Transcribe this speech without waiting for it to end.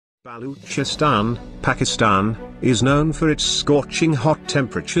Balochistan, Pakistan, is known for its scorching hot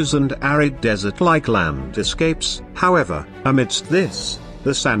temperatures and arid desert-like landscapes. However, amidst this,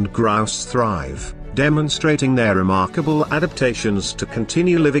 the sand grouse thrive, demonstrating their remarkable adaptations to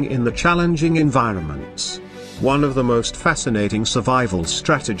continue living in the challenging environments. One of the most fascinating survival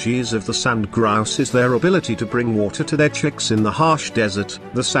strategies of the sand grouse is their ability to bring water to their chicks in the harsh desert.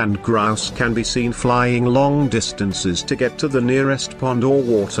 The sand grouse can be seen flying long distances to get to the nearest pond or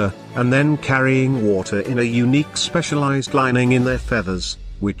water, and then carrying water in a unique specialized lining in their feathers,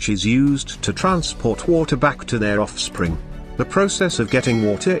 which is used to transport water back to their offspring. The process of getting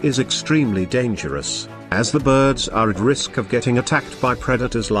water is extremely dangerous, as the birds are at risk of getting attacked by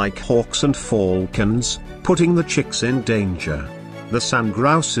predators like hawks and falcons, putting the chicks in danger. The sand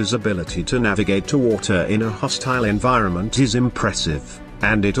grouse's ability to navigate to water in a hostile environment is impressive,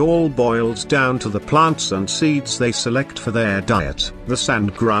 and it all boils down to the plants and seeds they select for their diet. The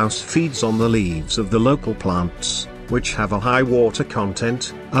sand grouse feeds on the leaves of the local plants, which have a high water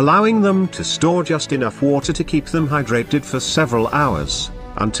content, allowing them to store just enough water to keep them hydrated for several hours,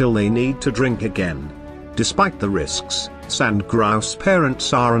 until they need to drink again. Despite the risks, sand grouse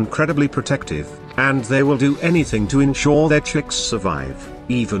parents are incredibly protective, and they will do anything to ensure their chicks survive,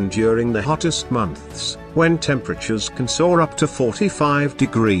 even during the hottest months, when temperatures can soar up to 45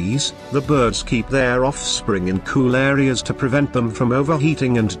 degrees. The birds keep their offspring in cool areas to prevent them from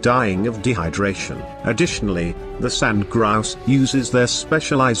overheating and dying of dehydration. Additionally, the sand grouse uses their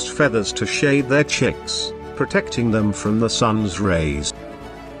specialized feathers to shade their chicks, protecting them from the sun's rays.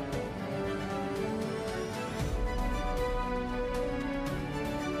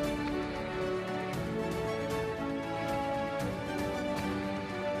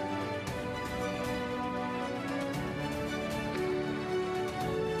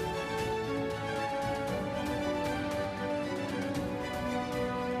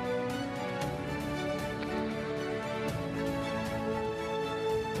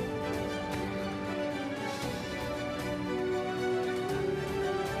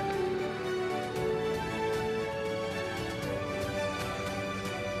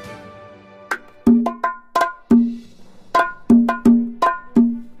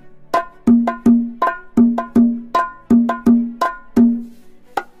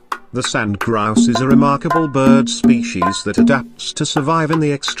 The sand grouse is a remarkable bird species that adapts to survive in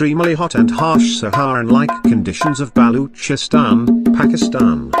the extremely hot and harsh Saharan-like conditions of Balochistan,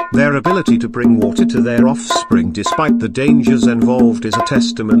 Pakistan. Their ability to bring water to their offspring despite the dangers involved is a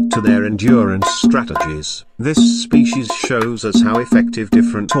testament to their endurance strategies. This species shows us how effective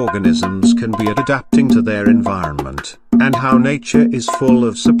different organisms can be at adapting to their environment, and how nature is full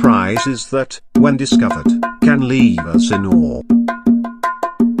of surprises that, when discovered, can leave us in awe.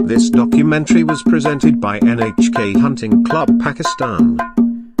 This documentary was presented by NHK Hunting Club Pakistan.